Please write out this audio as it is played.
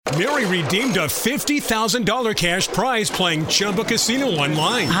Mary redeemed a $50,000 cash prize playing Chumba Casino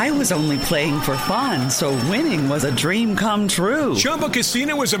online. I was only playing for fun, so winning was a dream come true. Chumba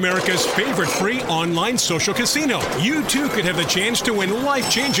Casino is America's favorite free online social casino. You too could have the chance to win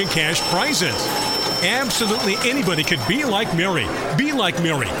life-changing cash prizes. Absolutely anybody could be like Mary. Be like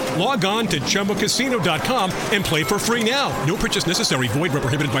Mary. Log on to ChumbaCasino.com and play for free now. No purchase necessary. Void where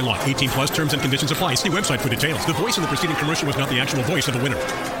prohibited by law. 18 plus terms and conditions apply. See website for details. The voice of the preceding commercial was not the actual voice of the winner.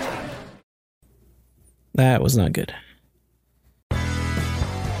 That was not good.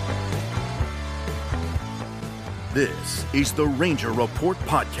 This is the Ranger Report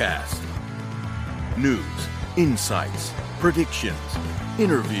Podcast. News, insights, predictions,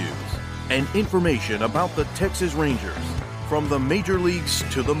 interviews, and information about the Texas Rangers from the major leagues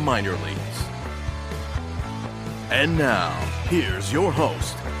to the minor leagues. And now, here's your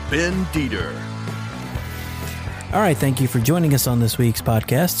host, Ben Dieter. All right, thank you for joining us on this week's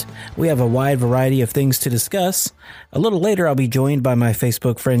podcast. We have a wide variety of things to discuss. A little later, I'll be joined by my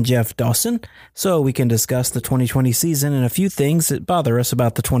Facebook friend Jeff Dawson, so we can discuss the 2020 season and a few things that bother us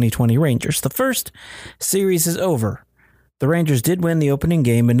about the 2020 Rangers. The first series is over. The Rangers did win the opening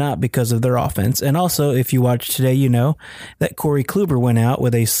game, but not because of their offense. And also, if you watched today, you know that Corey Kluber went out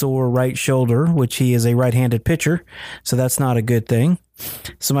with a sore right shoulder, which he is a right-handed pitcher, so that's not a good thing.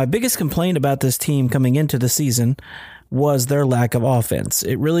 So my biggest complaint about this team coming into the season was their lack of offense.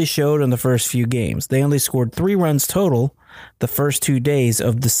 It really showed in the first few games. They only scored 3 runs total the first 2 days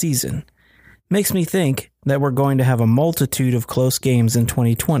of the season. Makes me think that we're going to have a multitude of close games in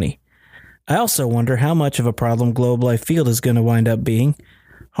 2020. I also wonder how much of a problem Globe Life Field is going to wind up being.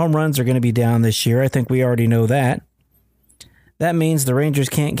 Home runs are going to be down this year. I think we already know that. That means the Rangers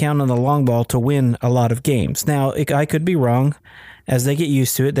can't count on the long ball to win a lot of games. Now, I could be wrong. As they get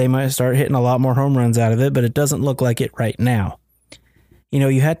used to it, they might start hitting a lot more home runs out of it, but it doesn't look like it right now. You know,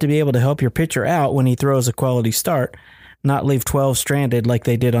 you have to be able to help your pitcher out when he throws a quality start, not leave 12 stranded like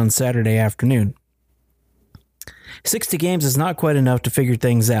they did on Saturday afternoon. 60 games is not quite enough to figure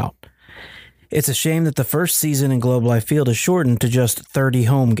things out. It's a shame that the first season in Globe Life Field is shortened to just 30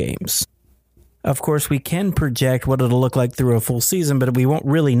 home games. Of course, we can project what it'll look like through a full season, but we won't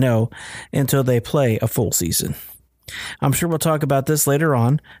really know until they play a full season. I'm sure we'll talk about this later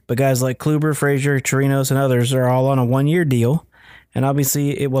on, but guys like Kluber, Frazier, Chirinos, and others are all on a one-year deal, and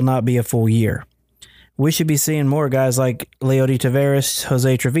obviously it will not be a full year. We should be seeing more guys like Leody Taveras,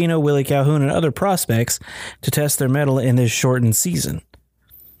 Jose Trevino, Willie Calhoun, and other prospects to test their mettle in this shortened season.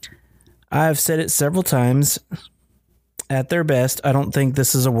 I've said it several times. At their best, I don't think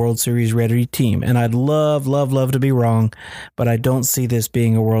this is a World Series ready team, and I'd love to be wrong, but I don't see this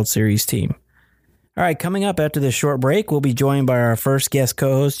being a World Series team. All right, coming up after this short break, we'll be joined by our first guest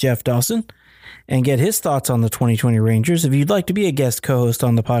co-host, Jeff Dawson, and get his thoughts on the 2020 Rangers. If you'd like to be a guest co-host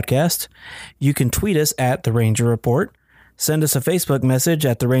on the podcast, you can tweet us at The Ranger Report, send us a Facebook message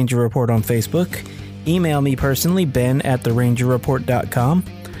at The Ranger Report on Facebook, email me personally, ben@therangerreport.com,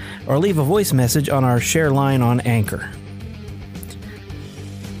 or leave a voice message on our share line on Anchor.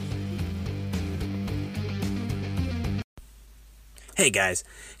 Hey guys,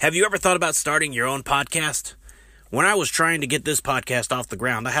 have you ever thought about starting your own podcast? When I was trying to get this podcast off the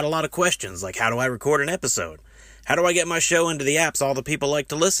ground, I had a lot of questions like, how do I record an episode? How do I get my show into the apps all the people like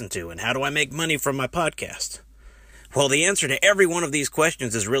to listen to? And how do I make money from my podcast? Well, the answer to every one of these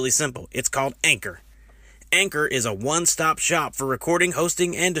questions is really simple. It's called Anchor. Anchor is a one-stop shop for recording,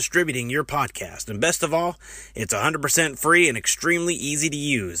 hosting, and distributing your podcast. And best of all, it's 100% free and extremely easy to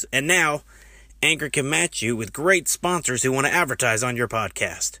use. And now, Anchor can match you with great sponsors who want to advertise on your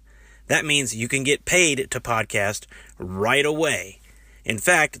podcast. That means you can get paid to podcast right away. In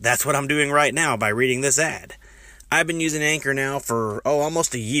fact, that's what I'm doing right now by reading this ad. I've been using Anchor now for,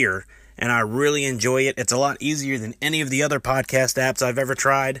 almost a year, and I really enjoy it. It's a lot easier than any of the other podcast apps I've ever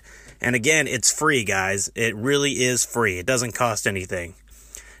tried. And again, it's free, guys. It really is free. It doesn't cost anything.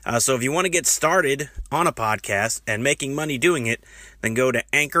 So if you want to get started on a podcast and making money doing it, then go to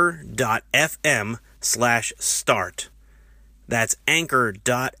anchor.fm/start. That's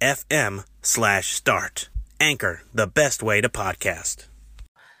anchor.fm/start. Anchor, the best way to podcast.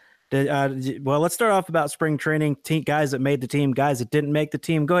 Well, let's start off about spring training. Guys that made the team, guys that didn't make the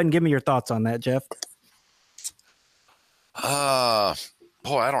team. Go ahead and give me your thoughts on that, Jeff.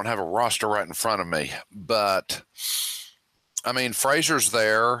 Boy, I don't have a roster right in front of me, but I mean, Frazier's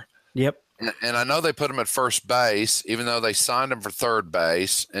there. Yep. And I know they put him at first base, even though they signed him for third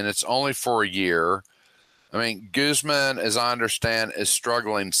base, and it's only for a year. I mean, Guzman, as I understand, is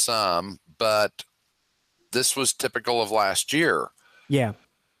struggling some, but this was typical of last year. Yeah.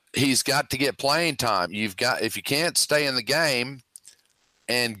 He's got to get playing time. If you can't stay in the game,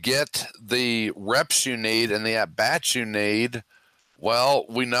 and get the reps you need and the at-bats you need, well,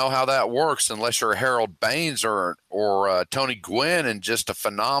 we know how that works. Unless you're Harold Baines or Tony Gwynn and just a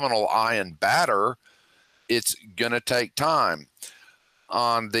phenomenal iron batter, it's going to take time.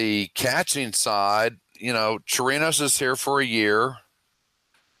 On the catching side, Chirinos is here for a year.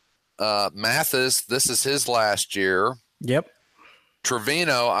 Mathis, this is his last year. Yep.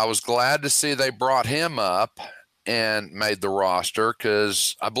 Trevino, I was glad to see they brought him up and made the roster,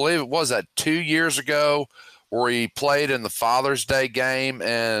 because I believe it was that 2 years ago where he played in the Father's Day game,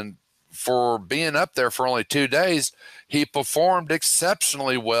 and for being up there for only 2 days, he performed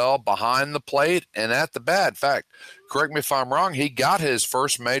exceptionally well behind the plate and at the bat. In fact, correct me if I'm wrong, he got his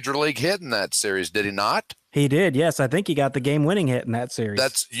first major league hit in that series, did he not? He did, yes. I think he got the game-winning hit in that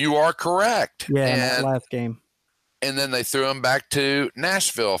series. You are correct. Yeah, in that last game. And then they threw him back to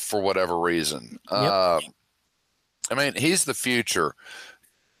Nashville for whatever reason. Yep. I mean, he's the future.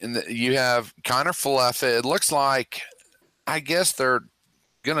 And you have Connor Falefa. It looks like, I guess they're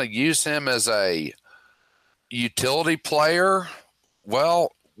going to use him as a utility player.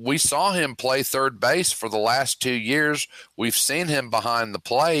 Well, we saw him play third base for the last 2 years. We've seen him behind the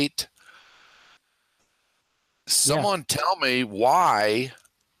plate. Someone tell me why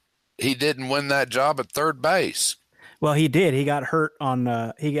he didn't win that job at third base. Well, he did. He got hurt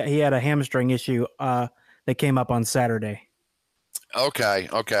on he had a hamstring issue that came up on Saturday. Okay,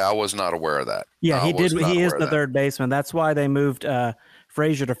 I was not aware of that. Yeah, he did. He is the third baseman. That's why they moved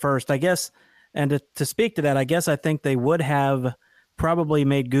Frazier to first, I guess. And to speak to that, I think they would have probably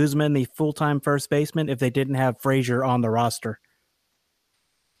made Guzman the full-time first baseman if they didn't have Frazier on the roster.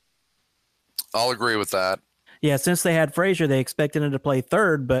 I'll agree with that. Yeah, since they had Frazier, they expected him to play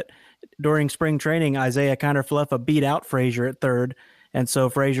third, but during spring training, Isaiah Kiner-Falefa beat out Frazier at third, and so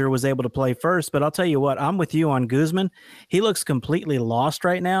Frazier was able to play first. But I'll tell you what, I'm with you on Guzman. He looks completely lost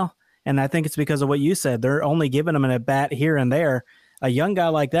right now, and I think it's because of what you said. They're only giving him an at-bat here and there. A young guy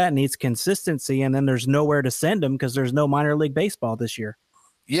like that needs consistency, and then there's nowhere to send him because there's no minor league baseball this year.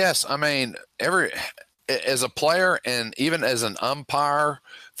 Yes, I mean, as a player and even as an umpire,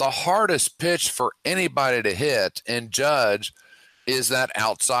 the hardest pitch for anybody to hit and judge is that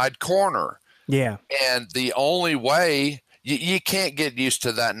outside corner. Yeah. And the only way you can't get used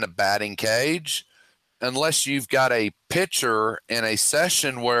to that in the batting cage unless you've got a pitcher in a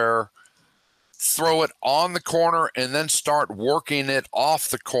session where throw it on the corner and then start working it off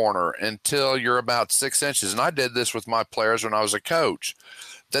the corner until you're about 6 inches. And I did this with my players when I was a coach.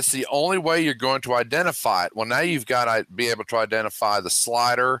 That's the only way you're going to identify it. Well, now you've got to be able to identify the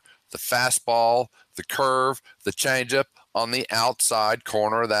slider, the fastball, the curve, the changeup on the outside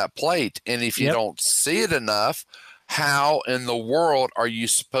corner of that plate. And if you don't see it enough, how in the world are you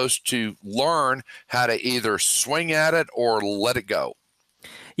supposed to learn how to either swing at it or let it go?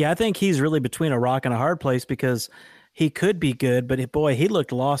 Yeah, I think he's really between a rock and a hard place because he could be good, but boy, he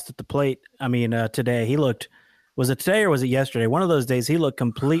looked lost at the plate. I mean, today he looked. Was it today or was it yesterday? One of those days he looked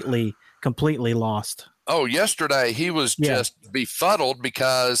completely lost. Oh, yesterday he was just befuddled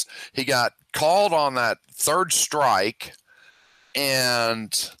because he got called on that third strike,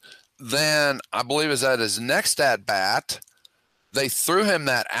 and then I believe it was at his next at bat, they threw him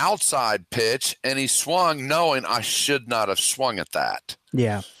that outside pitch, and he swung knowing I should not have swung at that.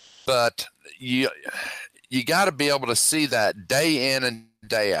 Yeah. But you got to be able to see that day in and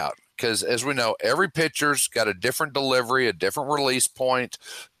day out. Because as we know, every pitcher's got a different delivery, a different release point,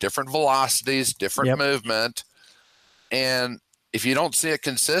 different velocities, different movement. And if you don't see it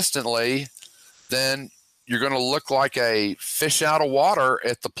consistently, then you're going to look like a fish out of water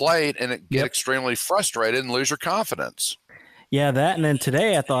at the plate and get extremely frustrated and lose your confidence. Yeah, that. And then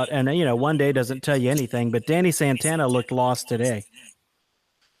today I thought, and one day doesn't tell you anything, but Danny Santana looked lost today.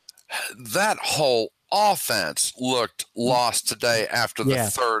 That whole offense looked lost today after the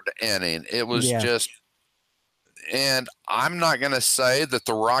third inning. It was just, and I'm not going to say that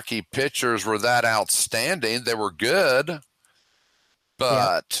the Rocky pitchers were that outstanding. They were good,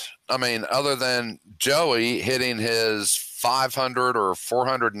 but I mean, other than Joey hitting his 500 or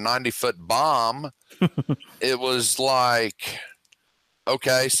 490 foot bomb, it was like,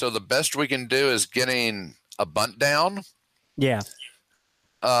 okay, so the best we can do is getting a bunt down. Yeah.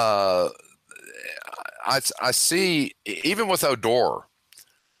 I see, even with Odor,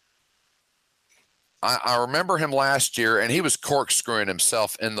 I remember him last year, and he was corkscrewing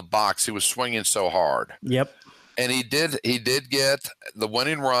himself in the box. He was swinging so hard. Yep. And he did get the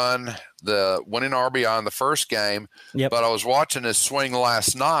winning run, the winning RBI in the first game. Yep. But I was watching his swing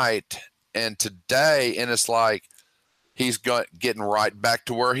last night and today, and it's like he's getting right back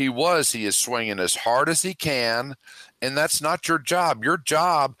to where he was. He is swinging as hard as he can, and that's not your job. Your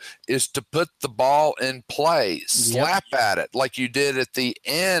job is to put the ball in play, slap at it like you did at the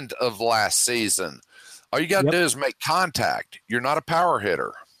end of last season. All you got to do is make contact. You're not a power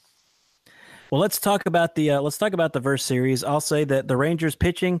hitter. Well, let's talk about the Verse series. I'll say that the Rangers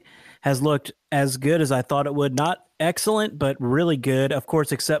pitching has looked as good as I thought it would. Not excellent, but really good. Of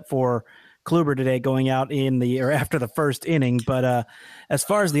course, except for Kluber today going out after the first inning. But as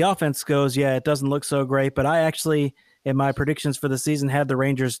far as the offense goes, it doesn't look so great. But I actually, in my predictions for the season, had the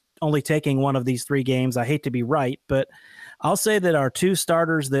Rangers only taking one of these 3 games. I hate to be right, but I'll say that our 2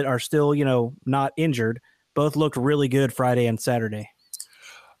 starters that are still, not injured, both looked really good Friday and Saturday.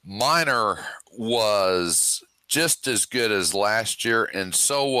 Minor was just as good as last year, and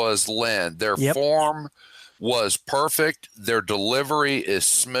so was Lynn. Their form was perfect. Their delivery is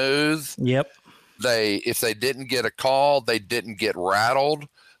smooth. If they didn't get a call, they didn't get rattled.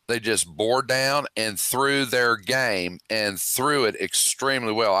 They just bore down and threw their game and threw it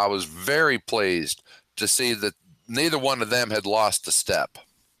extremely well. I was very pleased to see that neither one of them had lost a step.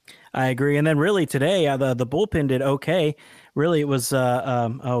 I agree. And then really today, the bullpen did okay. Really, it was,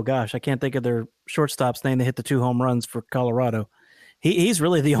 I can't think of their shortstop's name. They hit the 2 home runs for Colorado. He's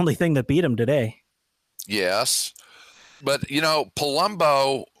really the only thing that beat him today. Yes. But,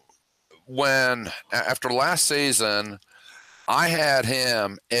 Palumbo, after last season, I had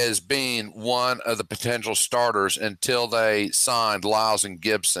him as being one of the potential starters until they signed Lyles and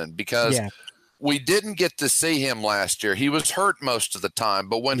Gibson, because we didn't get to see him last year. He was hurt most of the time,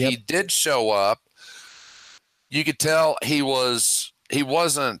 but when he did show up, you could tell he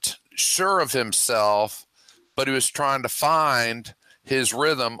wasn't sure of himself, but he was trying to find his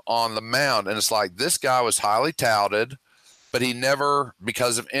rhythm on the mound. And it's like, this guy was highly touted, but he never,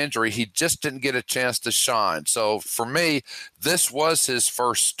 because of injury, he just didn't get a chance to shine. So for me, this was his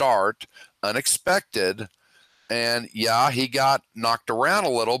first start, unexpected. And he got knocked around a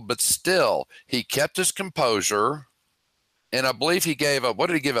little, but still he kept his composure. And I believe he gave up, what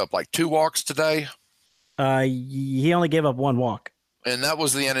did he give up? Like 2 walks today? He only gave up 1 walk. And that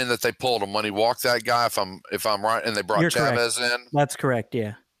was the inning that they pulled him when he walked that guy, if I'm right, and they brought Chavez in. That's correct,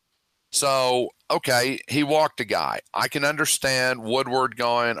 yeah. So, okay, he walked a guy. I can understand Woodward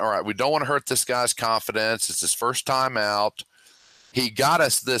going, all right, we don't want to hurt this guy's confidence. It's his first time out. He got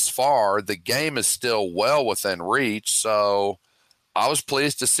us this far. The game is still well within reach. So I was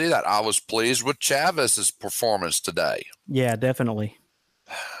pleased to see that. I was pleased with Chavez's performance today. Yeah, definitely.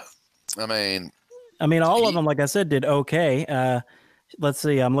 I mean, all of them, like I said, did okay. Let's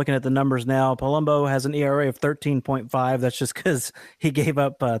see. I'm looking at the numbers now. Palumbo has an ERA of 13.5. That's just because he gave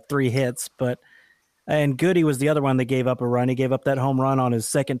up 3 hits. And Goody was the other one that gave up a run. He gave up that home run on his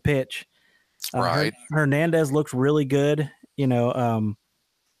second pitch. Right. Hernandez looked really good.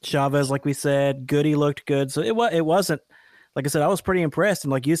 Chavez, like we said, Goody looked good. So it wasn't, like I said, I was pretty impressed.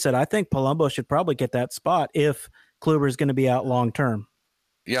 And like you said, I think Palumbo should probably get that spot if Kluber is going to be out long term.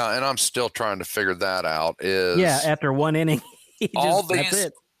 Yeah, and I'm still trying to figure that out. After 1 inning,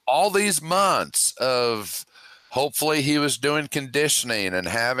 all these months of hopefully he was doing conditioning and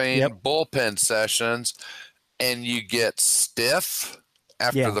having bullpen sessions, and you get stiff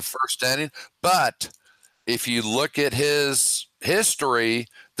after the first inning. But if you look at his history,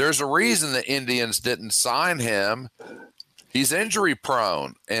 there's a reason the Indians didn't sign him. He's injury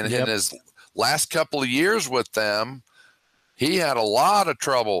prone, and in his last couple of years with them, he had a lot of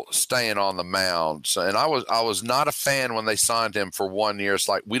trouble staying on the mound. So, and I was not a fan when they signed him for 1 year. It's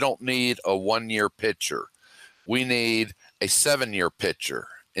like, we don't need a 1-year pitcher. We need a 7-year pitcher.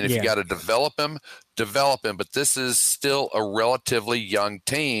 And if you got to develop him. But this is still a relatively young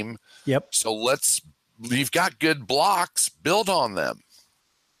team. So you've got good blocks, build on them.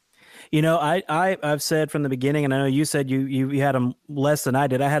 I've said from the beginning, and I know you said you had him less than I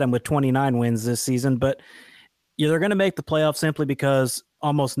did. I had him with 29 wins this season, but they're going to make the playoffs simply because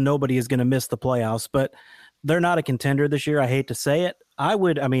almost nobody is going to miss the playoffs, but they're not a contender this year. I hate to say it.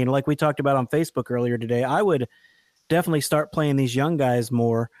 Like we talked about on Facebook earlier today, I would definitely start playing these young guys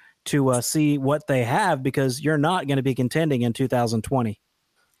more to see what they have, because you're not going to be contending in 2020.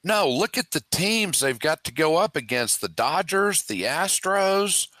 No, look at the teams they've got to go up against: the Dodgers, the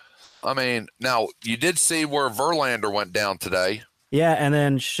Astros. Now you did see where Verlander went down today. Yeah, and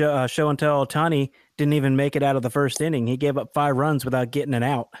then Shohei Ohtani didn't even make it out of the first inning. He gave up 5 runs without getting an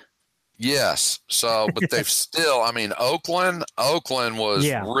out. Yes. So, but they've still, Oakland was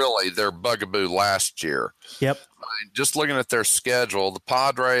really their bugaboo last year. Just looking at their schedule, the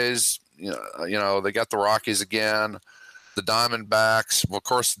Padres, they got the Rockies again, the Diamondbacks. Well, of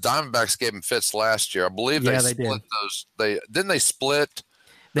course, the Diamondbacks gave them fits last year. I believe they split those. They split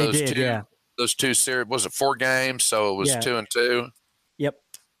those those two series. Was it 4 games? So it was 2-2. Yep.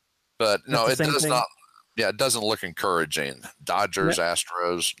 But no, That's it the does same not. thing. Yeah, it doesn't look encouraging. Dodgers,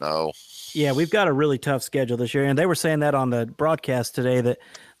 Astros, no. Yeah, we've got a really tough schedule this year, and they were saying that on the broadcast today that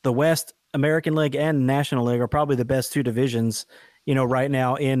the West American League and National League are probably the best 2 divisions, right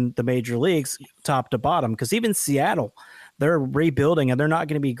now in the major leagues, top to bottom. Because even Seattle, they're rebuilding and they're not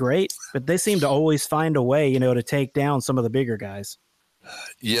going to be great, but they seem to always find a way, to take down some of the bigger guys.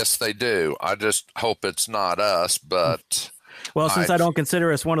 Yes, they do. I just hope it's not us, but. Well, since I don't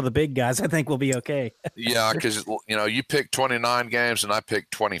consider us one of the big guys, I think we'll be okay. Yeah, because, you picked 29 games and I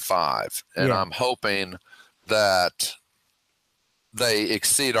picked 25. And I'm hoping that they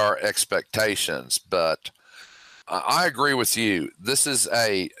exceed our expectations. But I agree with you. This is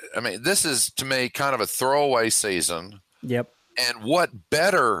to me kind of a throwaway season. Yep. And what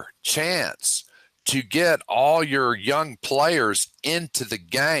better chance to get all your young players into the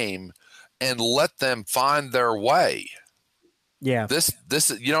game and let them find their way. Yeah. This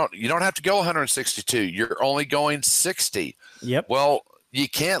you don't have to go 162. You're only going 60. Yep. Well, you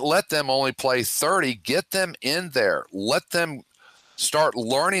can't let them only play 30. Get them in there. Let them start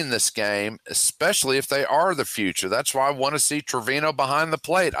learning this game, especially if they are the future. That's why I want to see Trevino behind the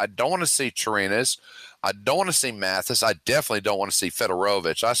plate. I don't want to see Chirinos. I don't want to see Mathis. I definitely don't want to see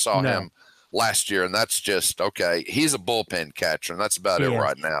Fedorovich. I saw him last year, and that's just okay. He's a bullpen catcher, and that's about it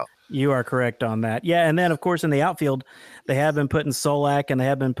right now. You are correct on that. Yeah, and then, of course, in the outfield, they have been putting Solak and they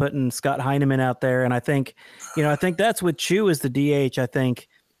have been putting Scott Heineman out there. And I think, that's with Chu as the DH. I think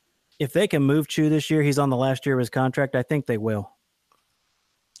if they can move Chu this year, he's on the last year of his contract, I think they will.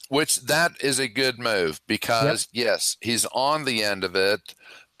 Which that is a good move because, yes, he's on the end of it.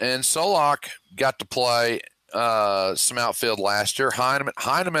 And Solak got to play some outfield last year.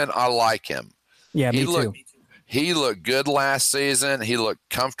 Heineman, I like him. Yeah, me too. He looked good last season. He looked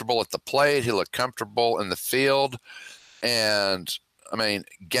comfortable at the plate. He looked comfortable in the field. And,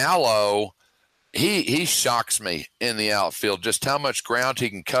 Gallo, he shocks me in the outfield, just how much ground he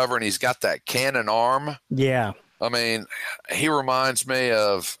can cover, and he's got that cannon arm. Yeah. He reminds me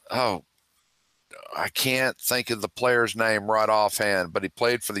of, I can't think of the player's name right offhand, but he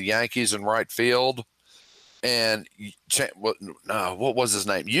played for the Yankees in right field. And what was his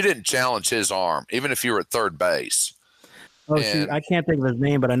name? You didn't challenge his arm, even if you were at third base. Oh, shoot. I can't think of his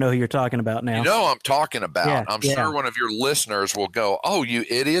name, but I know who you're talking about now. You know who I'm talking about. Yeah, I'm sure one of your listeners will go, "Oh, you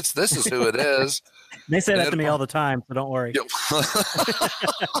idiots, this is who it is." They say that to me all the time, so don't worry.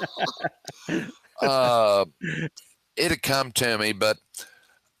 It'd come to me, but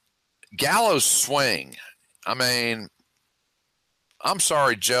Gallo's swing, I'm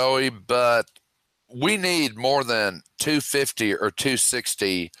sorry, Joey, but we need more than 250 or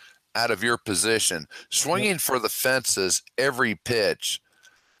 260 out of your position. Swinging for the fences every pitch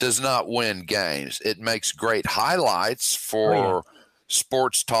does not win games. It makes great highlights for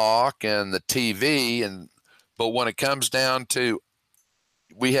sports talk and the TV, but when it comes down to,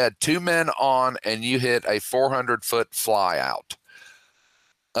 we had 2 men on and you hit a 400-foot fly out.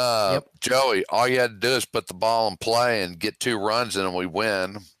 Joey, all you had to do is put the ball in play and get 2 runs in and we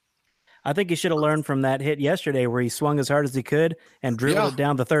win. I think he should have learned from that hit yesterday where he swung as hard as he could and dribbled it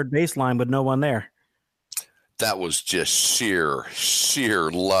down the third baseline with no one there. That was just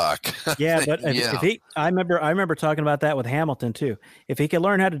sheer luck. Yeah, but I remember talking about that with Hamilton too. If he could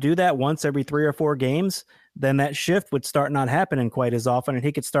learn how to do that once every 3 or 4 games, then that shift would start not happening quite as often, and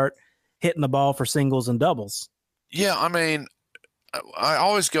he could start hitting the ball for singles and doubles. Yeah, I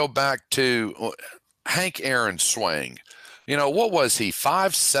always go back to Hank Aaron's swing. What was he,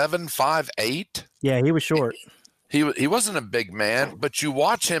 5'7", 5'8"? Yeah, he was short. He wasn't a big man, but you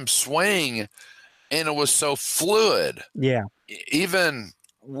watch him swing, and it was so fluid. Yeah. Even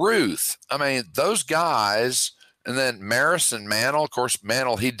Ruth, those guys, and then Maris and Mantle. Of course,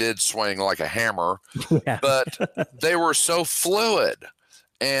 Mantle, he did swing like a hammer, but they were so fluid.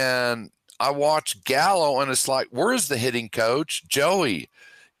 And I watched Gallo, and it's like, where's the hitting coach? Joey,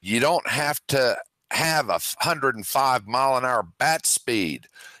 you don't have to have a 105-mile-an-hour bat speed.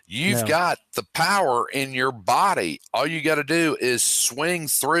 You've got the power in your body. All you got to do is swing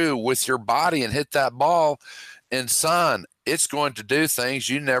through with your body and hit that ball. And son, it's going to do things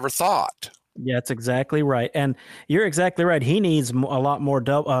you never thought. Yeah, that's exactly right. And you're exactly right. He needs a lot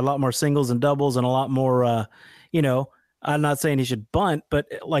more singles and doubles and a lot more, I'm not saying he should bunt, but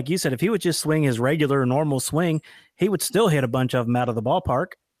like you said, if he would just swing his regular normal swing, he would still hit a bunch of them out of the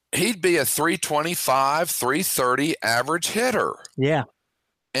ballpark. He'd be a 325, 330 average hitter. Yeah.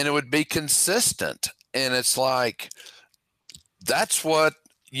 And it would be consistent. And it's like, that's what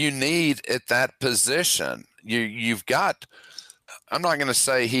you need at that position. You've got I'm not going to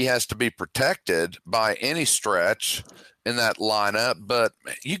say he has to be protected by any stretch in that lineup, but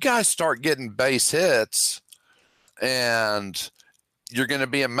you guys start getting base hits and you're going to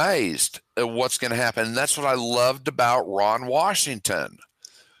be amazed at what's going to happen. And that's what I loved about Ron Washington.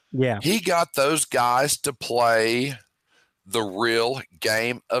 Yeah. He got those guys to play the real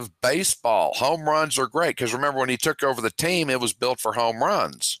game of baseball. Home runs are great because remember when he took over the team, it was built for home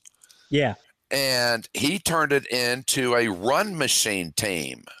runs. Yeah. And he turned it into a run machine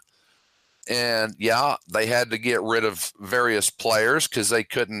team. And yeah, they had to get rid of various players because they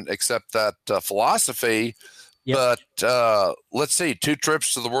couldn't accept that philosophy. Yep. But let's see, 2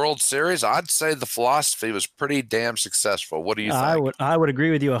 trips to the World Series. I'd say the philosophy was pretty damn successful. What do you think? I would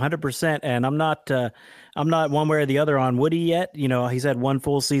agree with you 100%. And I'm not one way or the other on Woody yet. You know, he's had one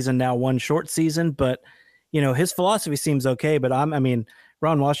full season now, one short season, but you know, his philosophy seems okay. But I mean,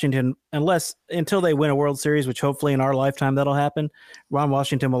 Ron Washington, until they win a World Series, which hopefully in our lifetime that'll happen, Ron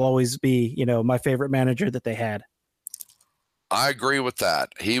Washington will always be, you know, my favorite manager that they had. I agree with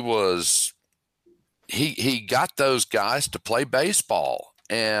that. He got those guys to play baseball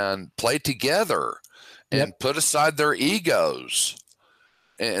and play together and put aside their egos.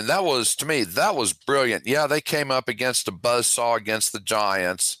 And that was, to me, that was brilliant. Yeah, they came up against a buzzsaw against the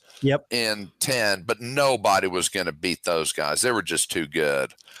Giants. In 10, but nobody was going to beat those guys. They were just too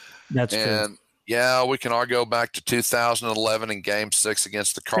good. That's true. Yeah, we can all go back to 2011 in Game 6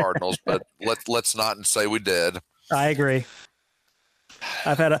 against the Cardinals, but let's not say we did. I agree.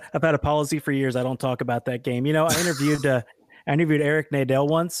 I've had a policy for years. I don't talk about that game. You know, I interviewed Eric Nadel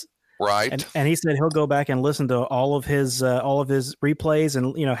once. Right. And he said he'll go back and listen to all of his replays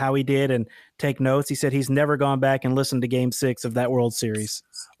and, you know, how he did and take notes. He said he's never gone back and listened to Game 6 of that World Series.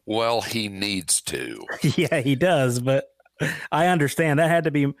 Well, he needs to. Yeah, he does. But I understand that had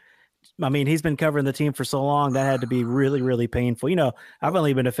to be, I mean, he's been covering the team for so long. That had to be really, really painful. You know, I've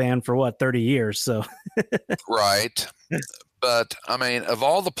only been a fan for 30 years. So. Right. But I mean, of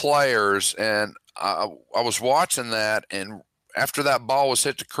all the players, and I was watching that, and after that ball was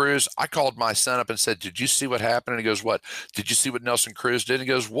hit to Cruz, I called my son up and said, "Did you see what happened?" And he goes, "What? Did you see what Nelson Cruz did?" And he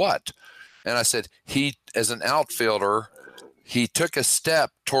goes, "What?" And I said, "He, as an outfielder, he took a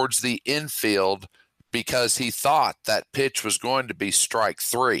step towards the infield because he thought that pitch was going to be strike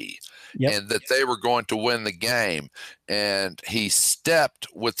 3 and that they were going to win the game. And he stepped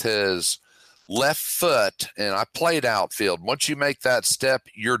with his left foot, and I played outfield. Once you make that step,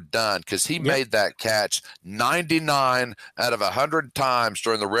 you're done because he made that catch 99 out of 100 times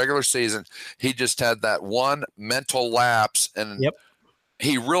during the regular season. He just had that one mental lapse, and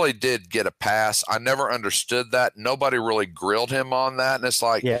he really did get a pass. I never understood that. Nobody really grilled him on that. And it's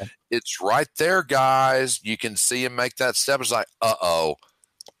like, it's right there, guys. You can see him make that step. It's like, uh-oh,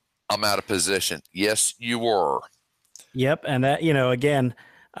 I'm out of position. Yes, you were. Yep. And that, you know, again,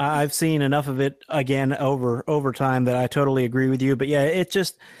 I've seen enough of it again over time that I totally agree with you. But yeah, it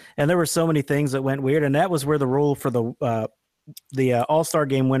just, and there were so many things that went weird. And that was where the rule for the All-Star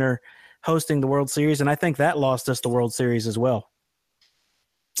game winner hosting the World Series. And I think that lost us the World Series as well.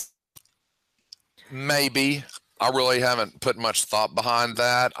 Maybe. I really haven't put much thought behind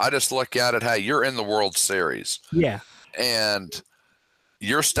that. I just look at it, hey, you're in the World Series. Yeah. And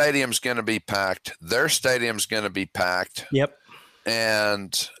your stadium's going to be packed. Their stadium's going to be packed. Yep.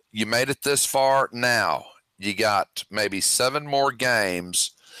 And you made it this far. Now you got maybe 7 more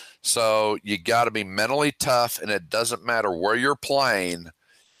games. So you got to be mentally tough, and it doesn't matter where you're playing.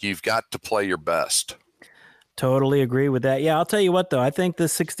 You've got to play your best. Totally agree with that. Yeah, I'll tell you what, though. I think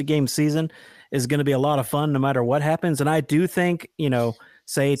this 60-game season is going to be a lot of fun no matter what happens. And I do think, you know,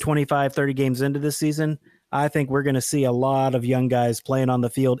 say 25, 30 games into this season, I think we're going to see a lot of young guys playing on the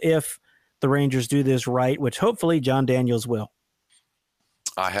field if the Rangers do this right, which hopefully John Daniels will.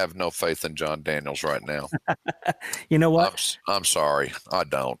 I have no faith in John Daniels right now. You know what? I'm sorry. I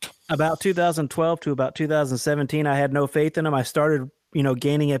don't. About 2012 to about 2017, I had no faith in him. I started, you know,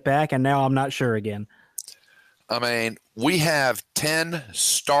 gaining it back, and now I'm not sure again. I mean, we have 10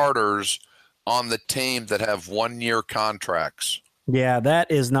 starters on the team that have 1-year contracts. Yeah,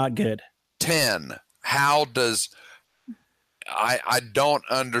 that is not good. 10. How does I don't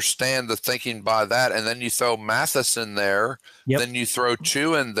understand the thinking by that. And then you throw Mathis in there. Then you throw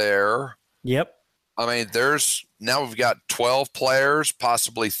Chu in there. Yep. I mean, now we've got 12 players,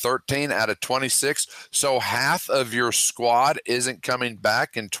 possibly 13 out of 26. So half of your squad isn't coming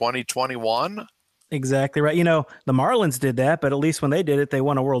back in 2021. Exactly right. You know, the Marlins did that, but at least when they did it, they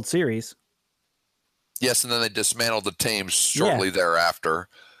won a World Series. Yes, and then they dismantled the teams shortly thereafter.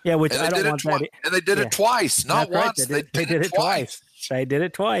 Yeah, which I don't want that. And they did it twice, not once. Right. They did it twice. They did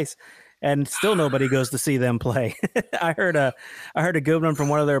it twice. and still nobody goes to see them play. I heard a good one from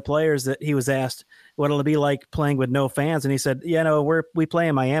one of their players that he was asked what it'll be like playing with no fans, and he said, we play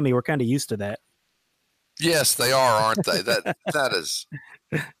in Miami. We're kind of used to that. Yes, they are, aren't they? That is,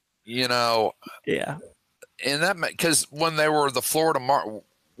 Yeah. And that because when they were the Florida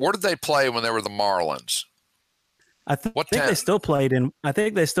where did they play when they were the Marlins? I think they still played in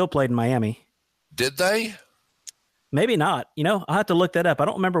Miami. Did they? Maybe not. I'll have to look that up. I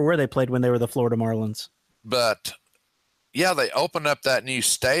don't remember where they played when they were the Florida Marlins. But yeah, they opened up that new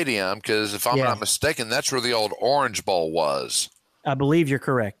stadium because if I'm not mistaken, that's where the old Orange Bowl was. I believe you're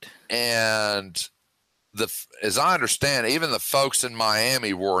correct. And as I understand, even the folks in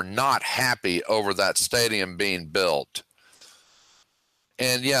Miami were not happy over that stadium being built.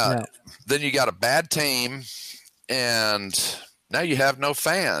 And then you got a bad team, and now you have no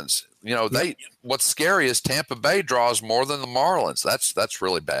fans. What's scary is Tampa Bay draws more than the Marlins. That's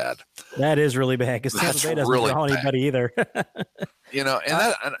really bad. That is really bad because Tampa Bay doesn't draw anybody either. And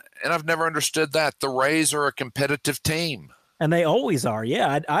I've never understood that. The Rays are a competitive team. And they always are.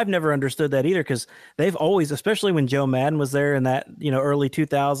 Yeah, I've never understood that either because they've always, especially when Joe Madden was there in that, early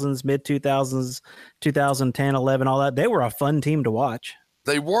 2000s, mid 2000s, 2010, 11, all that, they were a fun team to watch.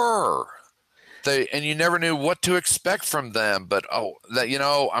 They were. And you never knew what to expect from them. But, I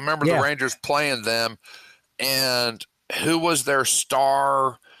remember the Rangers playing them, and who was their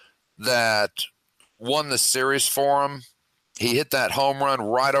star that won the series for them? He hit that home run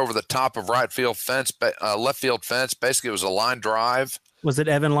right over the top of left field fence. Basically, it was a line drive. Was it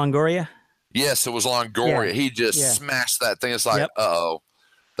Evan Longoria? Yes, it was Longoria. Yeah. He just smashed that thing. It's like, uh-oh,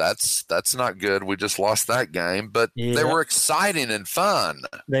 that's not good. We just lost that game. But they were exciting and fun.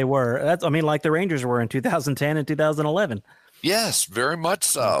 They were. Like the Rangers were in 2010 and 2011. Yes, very much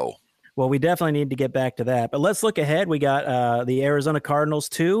so. Well, we definitely need to get back to that. But let's look ahead. We got the Arizona Cardinals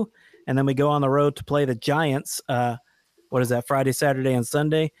 2, and then we go on the road to play the Giants. What is that, Friday, Saturday, and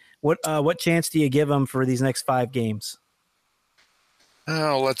Sunday? What chance do you give them for these next 5 games?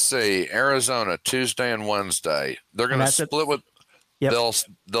 Oh, let's see. Arizona, Tuesday and Wednesday. They're going to split with they'll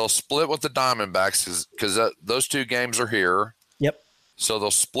split with the Diamondbacks because those 2 games are here. Yep. So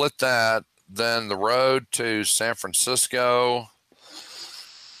they'll split that. Then the road to San Francisco.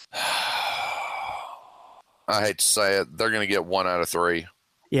 I hate to say it. They're going to get 1 out of 3.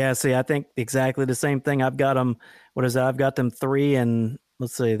 Yeah, see, I think exactly the same thing. I've got them. What is that? I've got them 3, and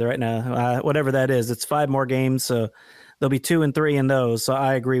let's see, right now, whatever that is, it's 5 more games, so they'll be 2 and 3 in those. So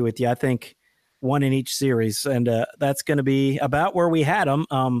I agree with you. I think 1 in each series, and that's going to be about where we had them.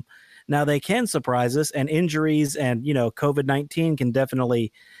 Now they can surprise us, and injuries and COVID-19 can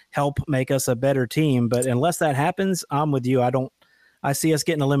definitely help make us a better team. But unless that happens, I'm with you. I see us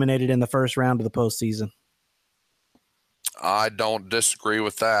getting eliminated in the first round of the postseason. I don't disagree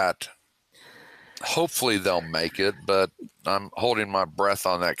with that. Hopefully they'll make it, but I'm holding my breath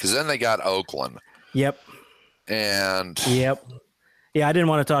on that because then they got Oakland. Yep. And yep. Yeah, I didn't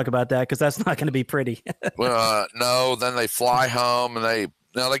want to talk about that because that's not going to be pretty. No, then they fly home and they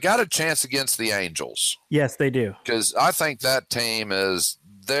got a chance against the Angels. Yes, they do. Because I think that team is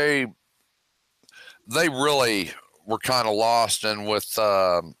they really were kind of lost, and with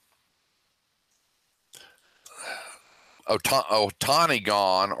Ohtani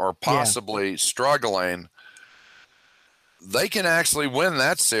gone or possibly struggling, they can actually win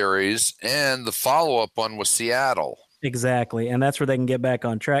that series and the follow-up one with Seattle. Exactly, and that's where they can get back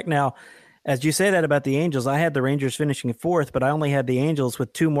on track. Now, as you say that about the Angels, I had the Rangers finishing 4th, but I only had the Angels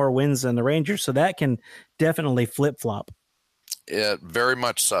with 2 more wins than the Rangers, so that can definitely flip-flop. Yeah, very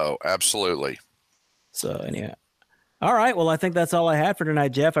much so, absolutely. So, anyway. All right, well, I think that's all I had for tonight,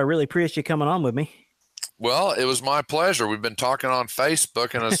 Jeff. I really appreciate you coming on with me. Well, it was my pleasure. We've been talking on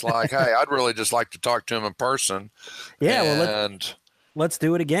Facebook, and it's like, hey, I'd really just like to talk to him in person. Yeah, well, let's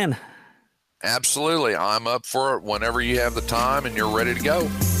do it again. Absolutely. I'm up for it whenever you have the time and you're ready to go.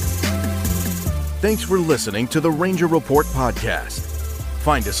 Thanks for listening to the Ranger Report podcast.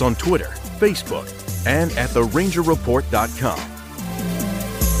 Find us on Twitter, Facebook, and at therangerreport.com.